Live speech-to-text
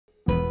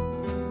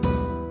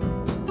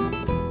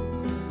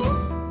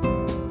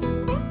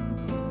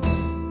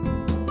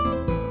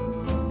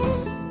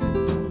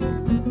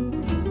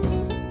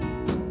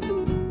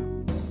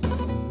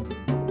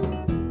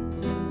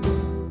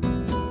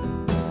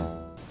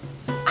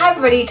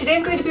everybody, today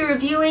I'm going to be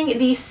reviewing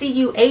the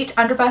CU8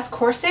 underbust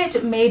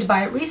corset made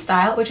by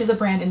Restyle, which is a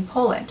brand in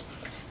Poland.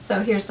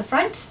 So here's the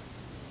front,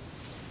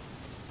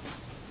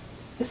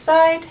 the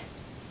side,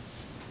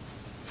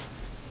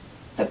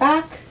 the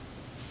back,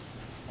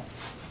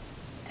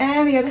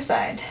 and the other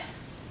side.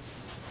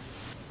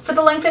 For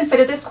the length and fit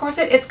of this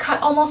corset, it's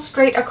cut almost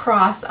straight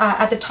across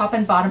at the top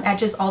and bottom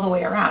edges all the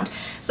way around.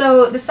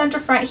 So the center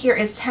front here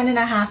is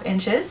 10.5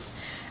 inches.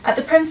 At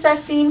the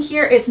princess seam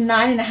here, it's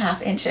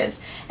 9.5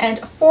 inches, and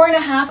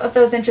 4.5 of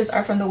those inches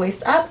are from the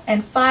waist up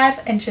and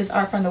 5 inches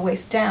are from the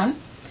waist down.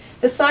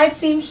 The side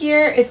seam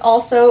here is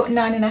also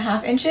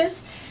 9.5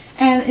 inches,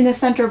 and in the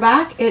center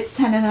back, it's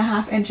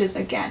 10.5 inches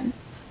again.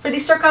 For the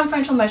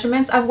circumferential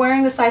measurements, I'm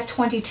wearing the size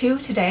 22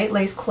 today,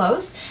 lace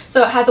closed,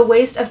 so it has a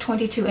waist of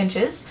 22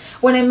 inches.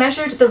 When I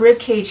measured the rib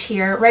cage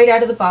here, right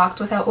out of the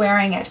box without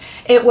wearing it,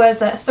 it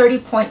was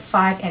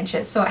 30.5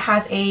 inches, so it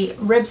has a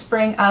rib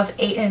spring of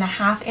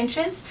 8.5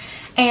 inches.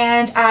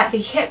 And at the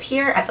hip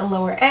here, at the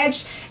lower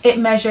edge, it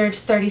measured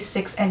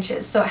 36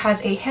 inches, so it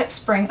has a hip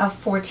spring of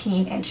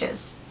 14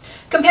 inches.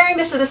 Comparing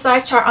this to the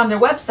size chart on their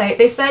website,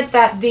 they said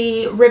that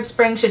the rib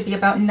spring should be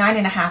about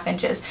 9.5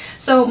 inches.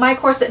 So my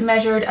corset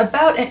measured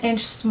about an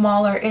inch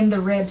smaller in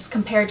the ribs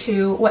compared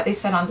to what they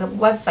said on the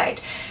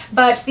website.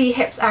 But the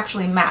hips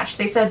actually matched.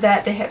 They said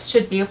that the hips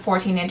should be a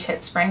 14-inch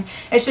hip spring.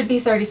 It should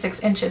be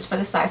 36 inches for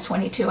the size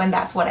 22, and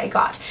that's what I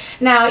got.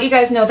 Now, you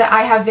guys know that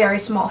I have very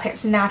small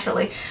hips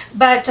naturally,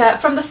 but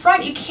from the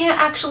front you can't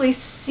actually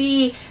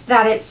see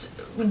that it's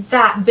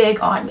that big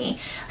on me.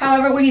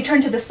 However, when you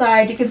turn to the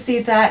side, you can see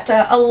that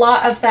a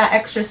lot of that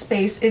extra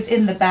space is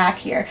in the back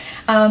here.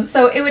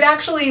 So it would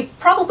actually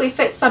probably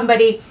fit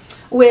somebody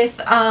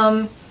with,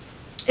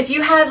 if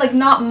you had like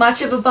not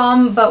much of a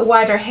bum but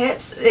wider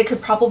hips, it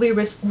could probably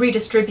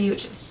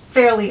redistribute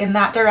fairly in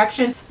that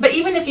direction. But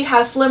even if you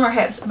have slimmer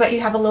hips but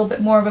you have a little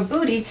bit more of a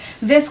booty,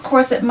 this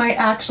corset might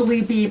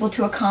actually be able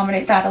to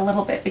accommodate that a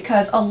little bit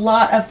because a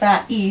lot of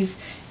that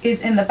ease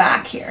is in the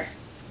back here.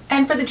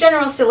 And for the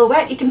general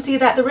silhouette, you can see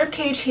that the rib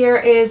cage here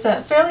is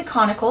fairly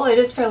conical. It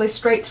is fairly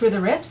straight through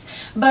the ribs,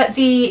 but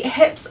the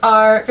hips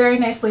are very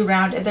nicely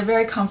rounded. They're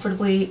very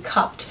comfortably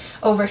cupped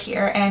over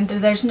here, and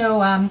there's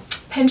no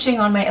pinching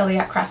on my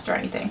iliac crest or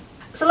anything.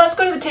 So let's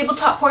go to the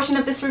tabletop portion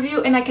of this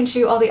review and I can show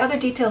you all the other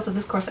details of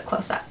this corset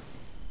close up.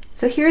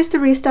 So here's the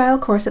Restyle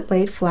corset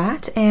laid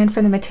flat, and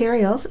for the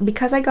materials,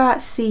 because I got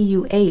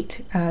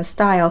CU8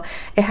 style,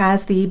 it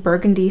has the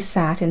burgundy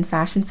satin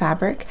fashion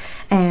fabric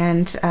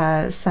and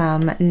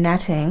some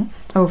netting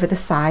over the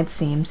side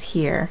seams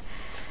here.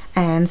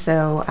 And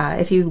so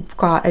if you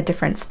got a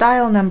different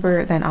style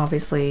number, then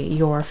obviously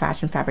your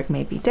fashion fabric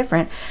may be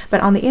different,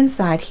 but on the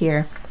inside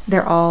here,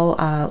 they're all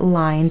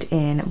lined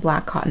in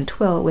black cotton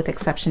twill with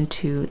exception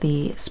to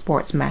the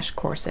sports mesh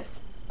corset.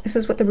 This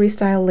is what the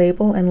Restyle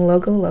label and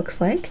logo looks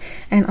like,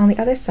 and on the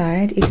other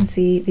side you can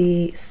see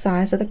the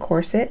size of the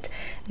corset,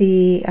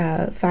 the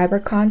fiber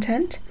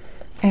content,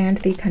 and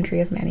the country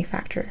of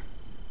manufacture.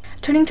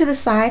 Turning to the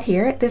side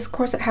here, this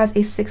corset has a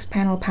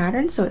 6-panel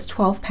pattern, so it's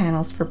 12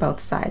 panels for both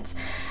sides.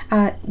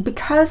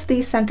 Because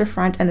the center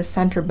front and the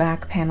center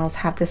back panels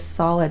have this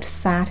solid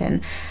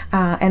satin,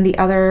 and the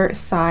other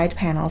side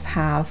panels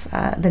have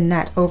the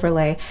net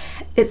overlay,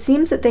 it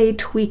seems that they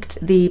tweaked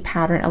the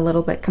pattern a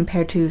little bit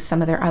compared to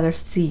some of their other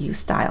CU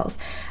styles.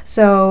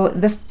 So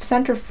the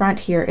center front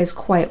here is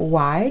quite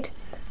wide.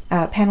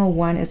 Panel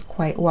 1 is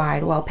quite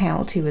wide, while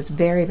panel 2 is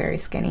very, very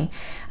skinny.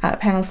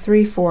 Panels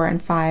 3, 4,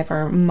 and 5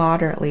 are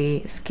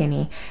moderately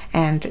skinny,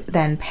 and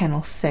then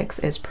panel 6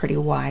 is pretty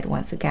wide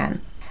once again.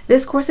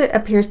 This corset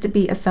appears to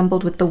be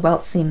assembled with the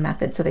welt seam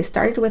method, so they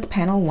started with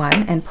panel 1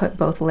 and put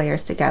both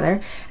layers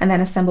together, and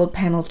then assembled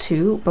panel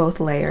 2, both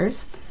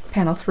layers,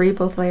 panel 3,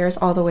 both layers,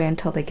 all the way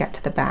until they get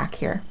to the back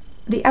here.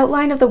 The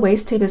outline of the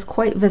waist tape is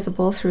quite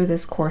visible through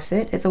this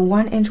corset. It's a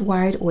 1-inch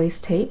wide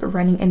waist tape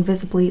running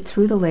invisibly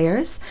through the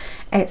layers.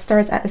 It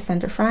starts at the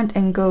center front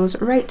and goes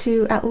right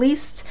to at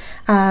least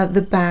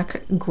the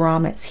back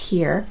grommets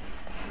here.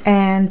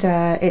 And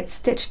it's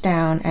stitched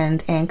down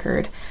and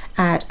anchored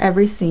at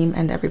every seam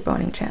and every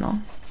boning channel.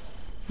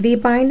 The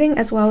binding,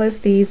 as well as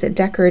these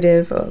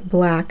decorative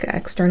black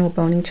external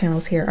boning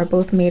channels here, are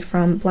both made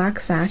from black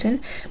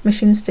satin,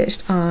 machine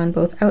stitched on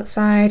both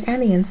outside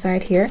and the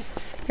inside here.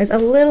 There's a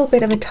little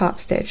bit of a top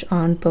stitch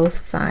on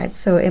both sides,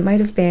 so it might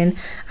have been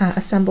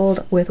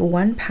assembled with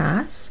one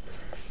pass.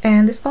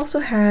 And this also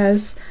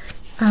has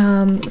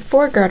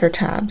 4 garter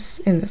tabs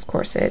in this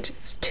corset.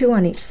 It's 2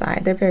 on each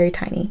side. They're very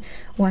tiny.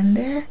 One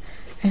there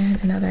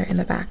and another in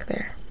the back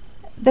there.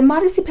 The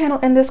Modesty panel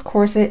in this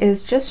corset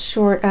is just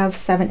short of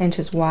 7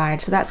 inches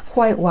wide, so that's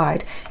quite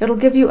wide. It'll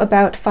give you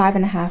about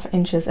 5.5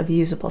 inches of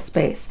usable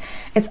space.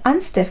 It's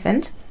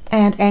unstiffened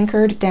and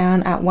anchored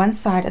down at one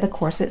side of the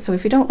corset, so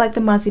if you don't like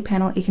the Modesty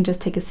panel, you can just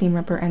take a seam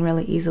ripper and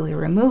really easily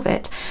remove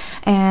it.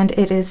 And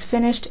it is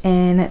finished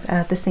in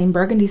the same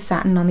burgundy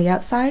satin on the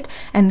outside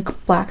and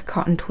black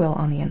cotton twill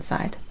on the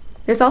inside.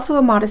 There's also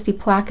a Modesty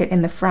placket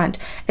in the front.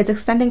 It's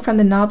extending from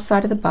the knob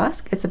side of the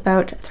bust. It's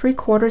about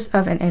 3/4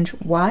 of an inch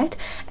wide,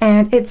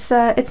 and it's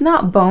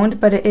not boned,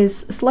 but it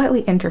is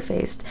slightly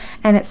interfaced,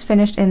 and it's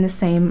finished in the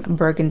same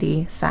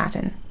burgundy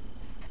satin.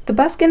 The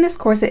busk in this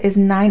corset is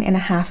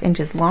 9.5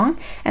 inches long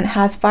and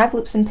has 5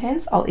 loops and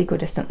pins, all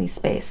equidistantly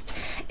spaced.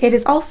 It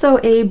is also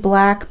a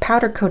black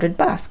powder-coated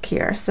busk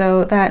here,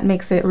 so that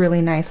makes it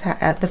really nice,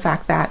 the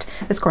fact that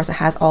this corset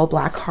has all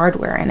black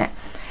hardware in it.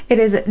 It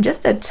is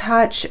just a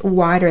touch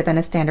wider than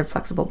a standard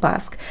flexible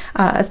busk.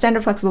 A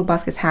standard flexible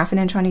busk is 1/2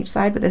 inch on each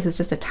side, but this is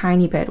just a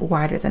tiny bit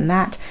wider than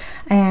that,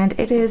 and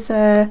it is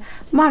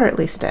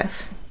moderately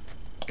stiff.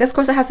 This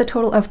corset has a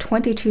total of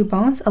 22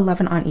 bones,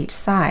 11 on each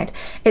side.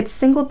 It's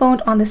single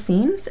boned on the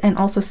seams and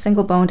also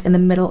single boned in the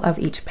middle of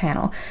each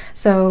panel.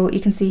 So you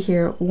can see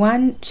here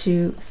 1,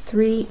 2,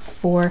 3,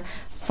 4,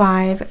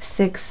 5,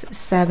 6,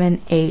 7,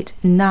 8,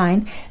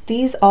 9.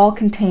 These all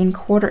contain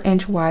 1/4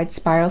 inch wide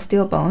spiral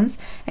steel bones,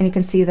 and you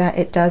can see that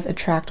it does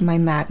attract my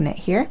magnet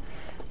here.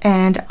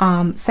 And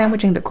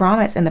sandwiching the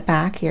grommets in the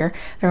back here,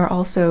 there are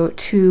also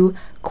 2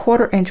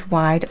 1/4 inch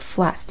wide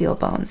flat steel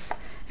bones.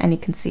 And you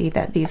can see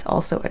that these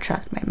also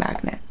attract my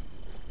magnet.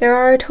 There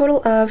are a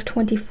total of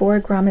 24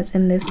 grommets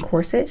in this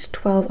corset,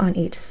 12 on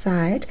each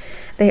side.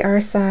 They are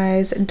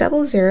size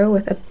 00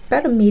 with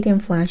about a medium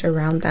flange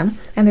around them,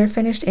 and they're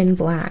finished in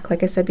black.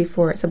 Like I said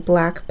before, it's a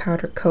black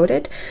powder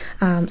coated,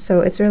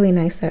 so it's really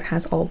nice that it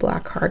has all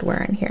black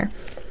hardware in here.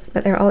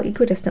 But they're all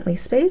equidistantly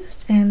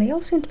spaced, and they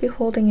all seem to be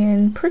holding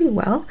in pretty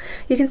well.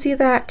 You can see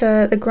that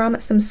the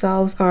grommets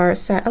themselves are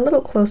set a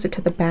little closer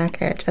to the back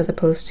edge as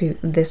opposed to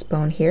this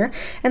bone here,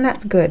 and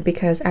that's good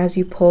because as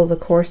you pull the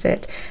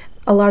corset,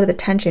 a lot of the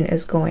tension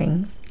is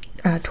going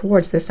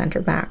towards the center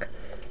back.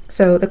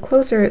 So the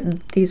closer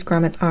these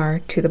grommets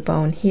are to the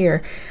bone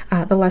here,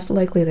 the less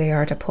likely they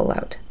are to pull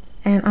out.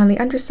 And on the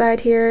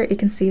underside here, you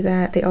can see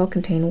that they all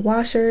contain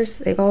washers.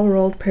 They've all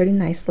rolled pretty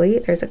nicely.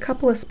 There's a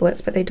couple of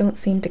splits, but they don't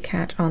seem to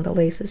catch on the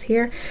laces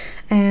here.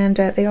 And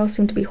they all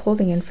seem to be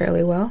holding in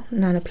fairly well.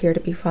 None appear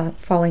to be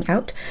falling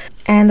out.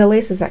 And the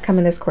laces that come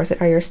in this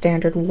corset are your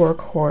standard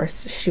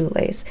workhorse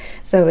shoelace.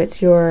 So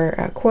it's your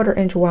 1/4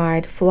 inch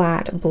wide,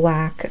 flat,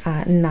 black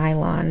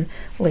nylon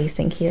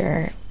lacing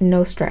here.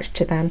 No stretch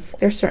to them.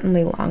 They're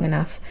certainly long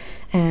enough,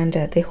 and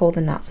they hold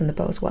the knots and the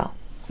bows well.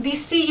 The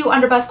CU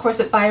Underbust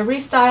corset by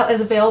Restyle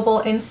is available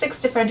in 6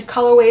 different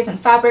colorways and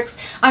fabrics.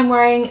 I'm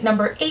wearing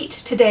number 8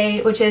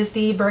 today, which is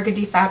the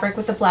burgundy fabric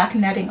with the black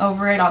netting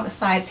over it on the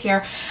sides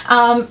here.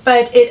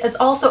 But it is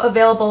also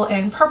available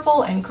in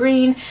purple and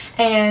green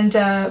and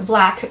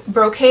black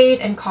brocade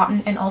and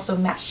cotton and also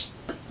mesh.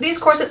 These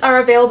corsets are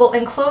available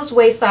in closed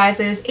waist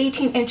sizes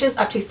 18 inches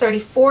up to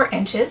 34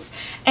 inches,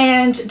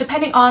 and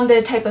depending on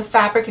the type of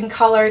fabric and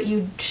color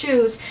you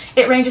choose,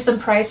 it ranges in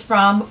price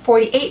from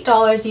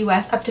 $48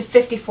 US up to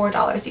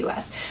 $54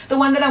 US. The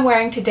one that I'm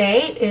wearing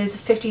today is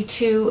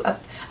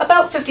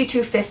about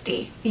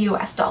 $52.50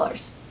 US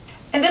dollars.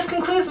 And this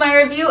concludes my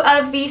review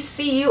of the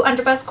CU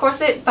Underbust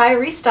corset by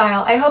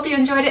Restyle. I hope you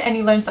enjoyed it and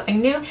you learned something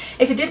new.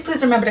 If you did,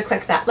 please remember to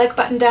click that like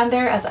button down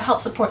there as it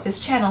helps support this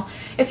channel.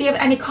 If you have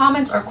any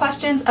comments or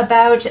questions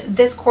about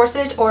this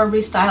corset or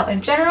Restyle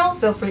in general,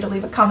 feel free to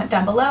leave a comment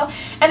down below.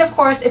 And of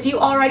course, if you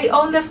already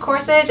own this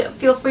corset,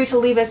 feel free to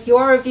leave us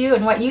your review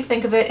and what you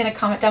think of it in a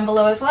comment down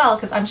below as well,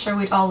 because I'm sure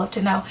we'd all love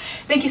to know.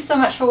 Thank you so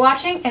much for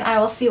watching, and I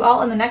will see you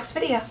all in the next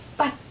video.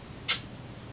 Bye!